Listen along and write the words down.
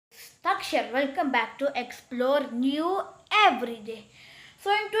Sakshar. Welcome back to Explore New Every Day.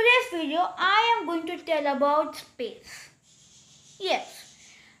 So, in today's video, I am going to tell about space. Yes,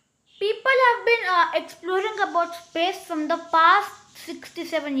 people have been exploring about space from the past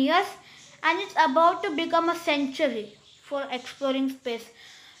 67 years, and it's about to become a century for exploring space.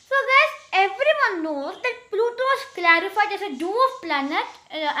 So, guys, everyone knows that Pluto was clarified as a dwarf planet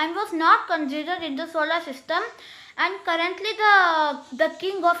and was not considered in the solar system, and currently the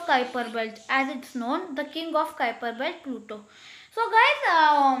king of Kuiper Belt, as it's known, the king of Kuiper Belt, Pluto. So, guys,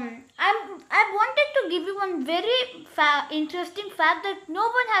 I wanted to give you one very interesting fact that no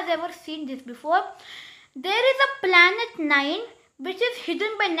one has ever seen this before. There is a planet 9 which is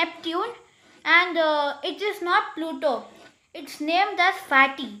hidden by Neptune, and it is not Pluto. It's named as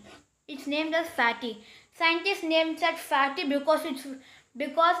Fatty. It's named as Fatty. Scientists named it Fatty because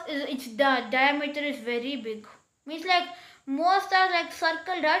its diameter is very big. Means like most are like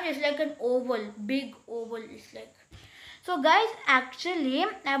circle, right? It's like an oval, big oval. It's like. So guys, actually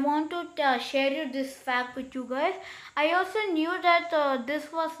I want to share you this fact with you guys. I also knew that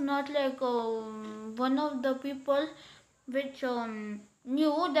this was not like one of the people which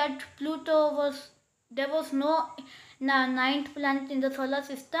knew that Pluto was, there was no ninth planet in the solar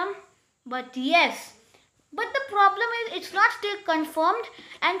system. But yes, but the problem is it's not still confirmed,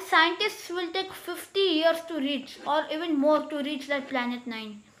 and scientists will take 50 years to reach, or even more, to reach that planet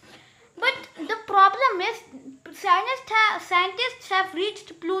 9. But the problem is scientists have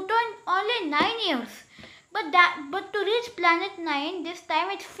reached Pluto in only 9 years. But to reach planet 9 this time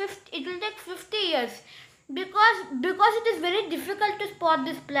it will take 50 years, because it is very difficult to spot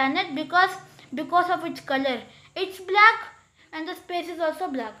this planet because of its color. It's black and the space is also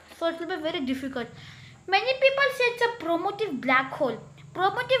black, so it will be very difficult. Many people say it's a primitive black hole.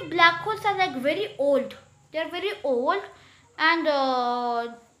 Primitive black holes are like very old. They are very old, and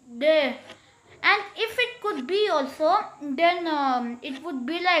they and if it could be also, then it would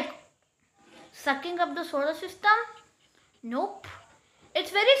be like sucking up the solar system. Nope,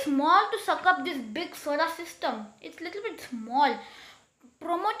 it's very small to suck up this big solar system. It's little bit small.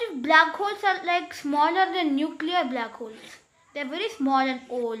 Primitive black holes are like smaller than nuclear black holes. They're very small and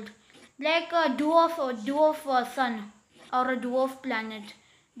old, like a dwarf sun or a dwarf planet.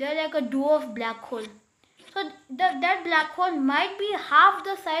 They're like a dwarf black hole. So that black hole might be half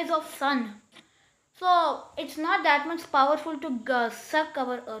the size of sun. So it's not that much powerful to suck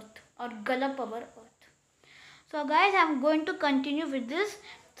our earth or gulp our earth. So guys, I'm going to continue with this.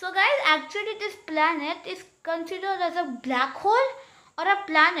 So guys, actually this planet is considered as a black hole or a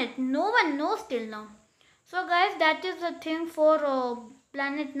planet. No one knows till now. So guys, that is the thing for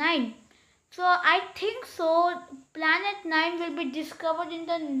planet 9. So I think so planet 9 will be discovered in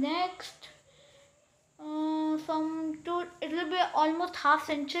the next it will be almost half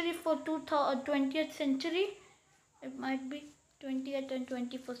century for 20th century. It might be 20th and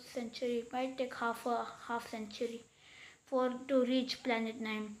 21st century. It might take half century for to reach planet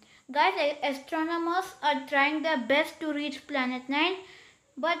 9. Guys, astronomers are trying their best to reach planet 9,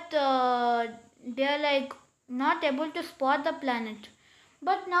 but they are like not able to spot the planet.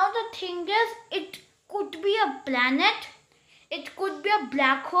 But now the thing is, it could be a planet, it could be a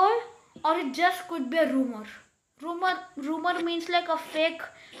black hole, or it just could be a rumor. Rumor means like a fake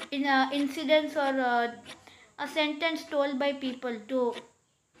incidents, or a sentence told by people to,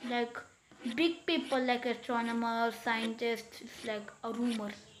 like, big people like astronomers, scientists. It's like a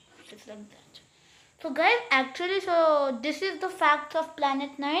rumor. It's like that. So guys, actually, so this is the facts of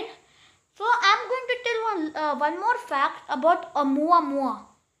planet 9. So I'm going to tell one more fact about Oumuamua.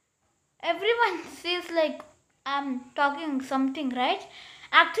 Everyone says like I'm talking something, right?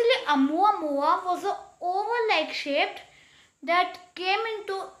 Actually, Oumuamua was a oval-like shaped that came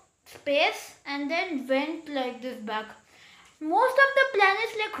into space and then went like this back. Most of the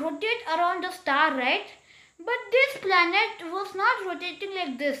planets like rotate around the star, right? But this planet was not rotating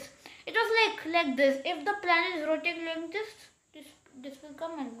like this. It was like this. If the planet is rotating like this will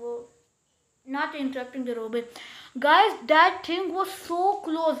come and go, not interrupting the robot. Guys, that thing was so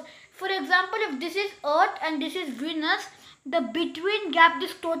close. For example, if this is Earth and this is Venus, the between gap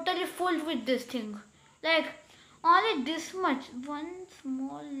is totally full with this thing. Like only this much, one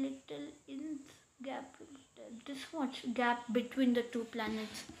small little inch gap, this much gap between the two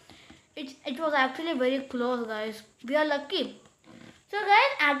planets. It was actually very close, guys. We are lucky. So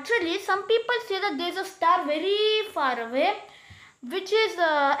guys, actually some people say that there is a star very far away, which is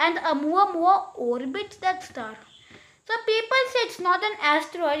and Oumuamua orbits that star. So people say it's not an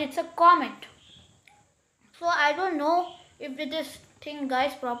asteroid, it's a comet. So I don't know if it is thing,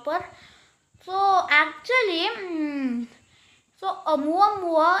 guys, proper. So actually So a mua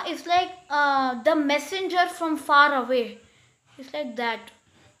mua is like the messenger from far away. It's like that.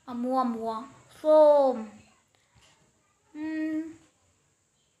 A mua mua. So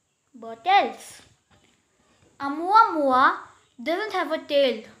what else? A mua mua doesn't have a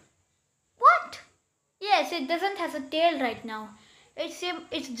tail. What? Yes, it doesn't have a tail right now.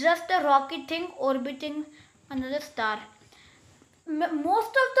 It's just a rocket thing orbiting another star.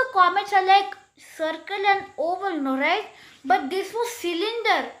 Most of the comets are like circle and oval, no, right? But this was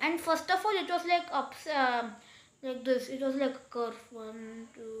cylinder, and first of all, it was like like this. It was like a curve. 1,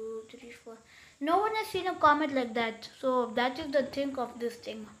 2, 3, 4. No one has seen a comet like that. So that is the thing of this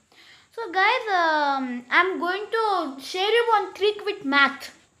thing. So guys, I'm going to share you one trick with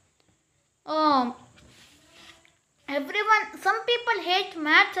math. Some people hate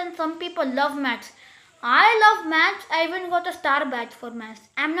maths and some people love maths. I love maths. I even got a star badge for maths.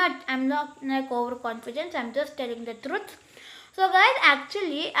 I'm not like overconfident. I'm just telling the truth. So guys,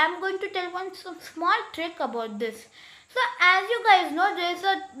 actually, I'm going to tell some small trick about this. So as you guys know, there is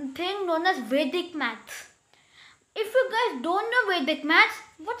a thing known as Vedic maths. If you guys don't know Vedic maths,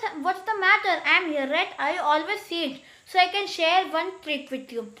 what's the matter? I'm here, right? I always see it. So I can share one trick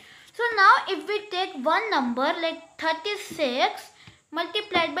with you. So now if we take one number like 36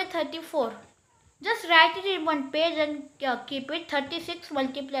 multiplied by 34. Just write it in one page and keep it 36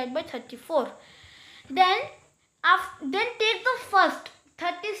 multiplied by 34. Then take the first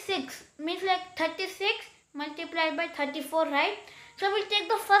 36 means like 36 multiplied by 34, right? So we'll take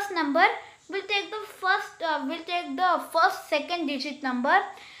the first number. We'll take the first second digit number,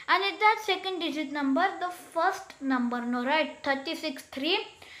 and in that second digit number, the first number, no, right? 36 3.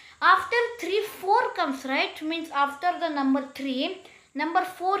 After 3 4 comes, right? Means after the number 3, number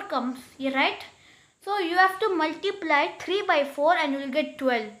 4 comes, right? So you have to multiply 3 by 4 and you will get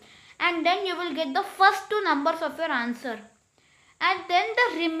 12. And then you will get the first two numbers of your answer. And then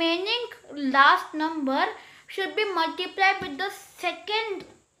the remaining last number should be multiplied with the second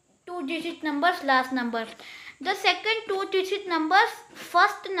two digit numbers last number. The second two digit numbers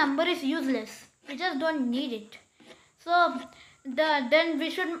first number is useless. You just don't need it. So then we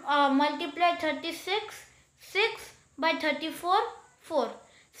should multiply 36 6 by 34 4.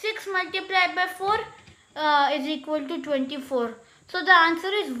 6 multiplied by 4 is equal to 24. So the answer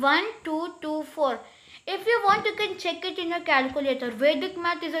is 1224. If you want, you can check it in your calculator. Vedic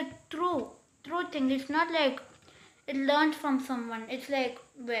math is a true thing. It's not like it learned from someone. It's like,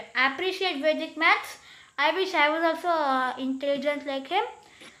 appreciate Vedic maths. I wish I was also intelligent like him,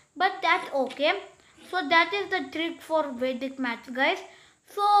 but that's okay. So that is the trick for Vedic maths, guys.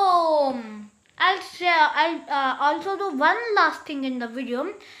 So I'll also do one last thing in the video,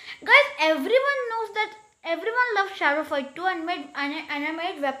 guys. Everyone knows that everyone loves Shadow Fight 2 and I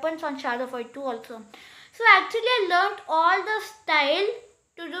made weapons on Shadow Fight 2 also. So actually I learned all the style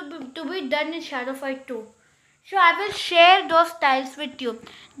to be done in Shadow Fight 2. So I will share those styles with you.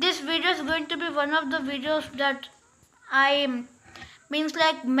 This video is going to be one of the videos that means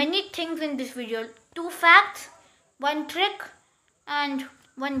like many things in this video. 2 facts, 1 trick, and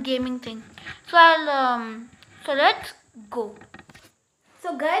 1 gaming thing. So so let's go.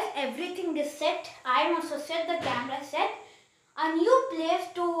 So guys, everything is set. I also set the camera set. A new place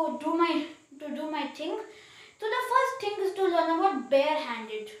to do my thing. So the first thing is to learn about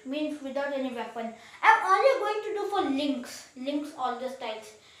barehanded, means without any weapon. I'm only going to do for links all the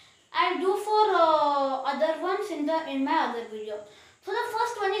styles. I'll do for other ones in my other video. So the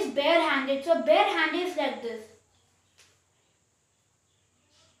first one is barehanded. So barehanded is like this.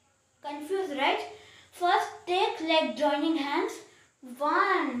 Confused, right? First take leg joining hands.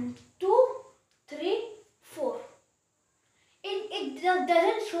 1, 2, 3, 4. It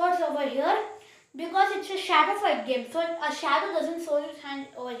doesn't show us over here because it's a Shadow Fight game. So a shadow doesn't show its hand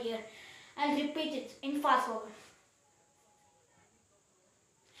over here. I'll repeat it in fast forward.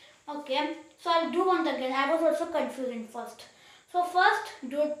 Okay, so I'll do once again. I was also confused in first. So first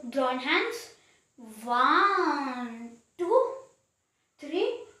do join hands. 1, 2,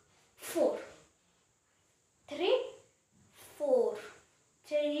 3, 4. 3, 4.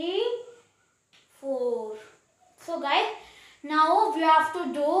 3, 4. So guys, now we have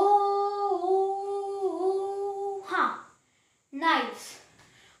to do knives.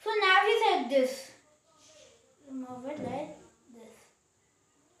 So knives is like this. Move it like this.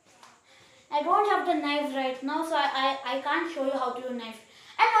 I don't have the knife right now, so I can't show you how to do knife.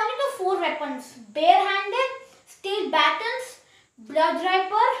 And only the 4 weapons: barehanded, steel batons, blood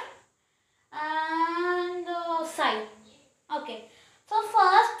draper, and scythe. Okay. So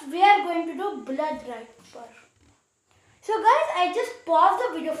first we are going to do blood draper. So guys, I just paused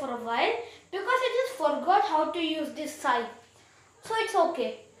the video for a while because I just forgot how to use this scythe. So it's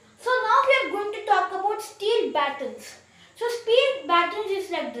okay. So now we are going to talk about steel battens. So steel battens is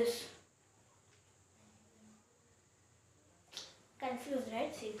like this. Confused,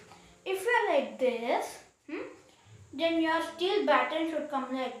 right? See, if you are like this, then your steel batten should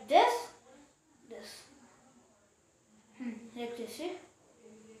come like this, like this. See?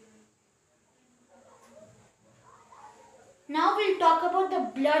 Now we'll talk about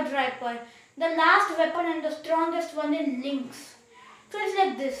the blood ripper, the last weapon and the strongest one in links. So it's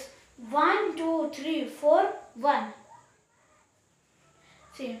like this: 1, 2, 3, 4, 1.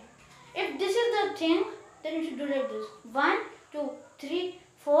 See, if this is the thing, then you should do like this: 1, 2, 3,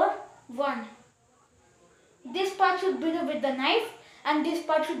 4, 1. This part should be with the knife, and this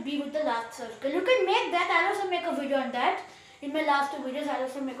part should be with the last circle. You can make that. I'll also make a video on that. In my last 2 videos, I'll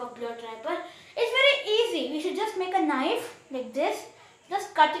also make a blood ripper. It's very easy. We should just make a knife like this.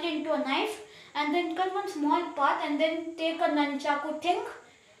 Just cut it into a knife, and then cut one small part, and then take a nunchaku thing,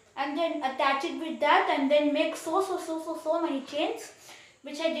 and then attach it with that, and then make so many chains,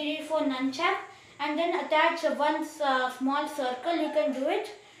 which I did it for nunchak, and then attach one small circle. You can do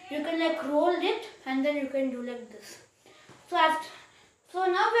it. You can like roll it, and then you can do like this. So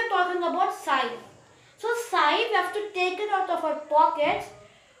now we are talking about sai. So sai, we have to take it out of our pockets,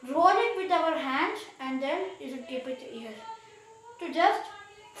 roll it with our hands, and then you should keep it here. To just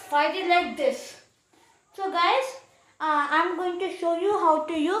fight it like this. So guys, I'm going to show you how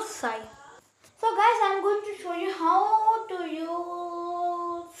to use sai. So guys, I'm going to show you how to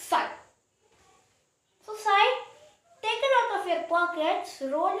use sai. So sai, take it out of your pockets,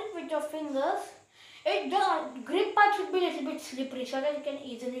 roll it with your fingers. The grip part should be a little bit slippery so that you can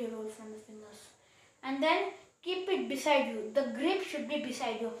easily roll from the fingers. And then keep it beside you. The grip should be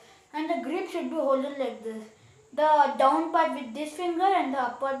beside you. And the grip should be holding like this. The down part with this finger and the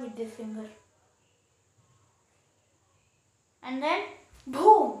up part with this finger. And then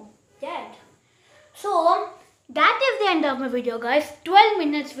boom! Dead. So that is the end of my video, guys. 12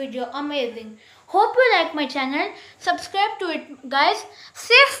 minutes video. Amazing. Hope you like my channel. Subscribe to it, guys.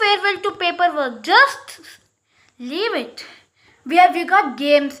 Say farewell to paperwork. Just leave it. We got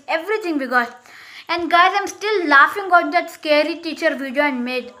games. Everything we got. And guys, I'm still laughing on that scary teacher video I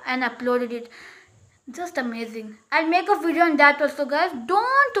made and uploaded it. Just amazing. I'll make a video on that also, guys.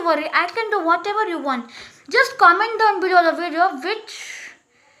 Don't worry. I can do whatever you want. Just comment down below the video which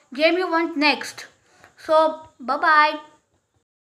game you want next. So, bye-bye.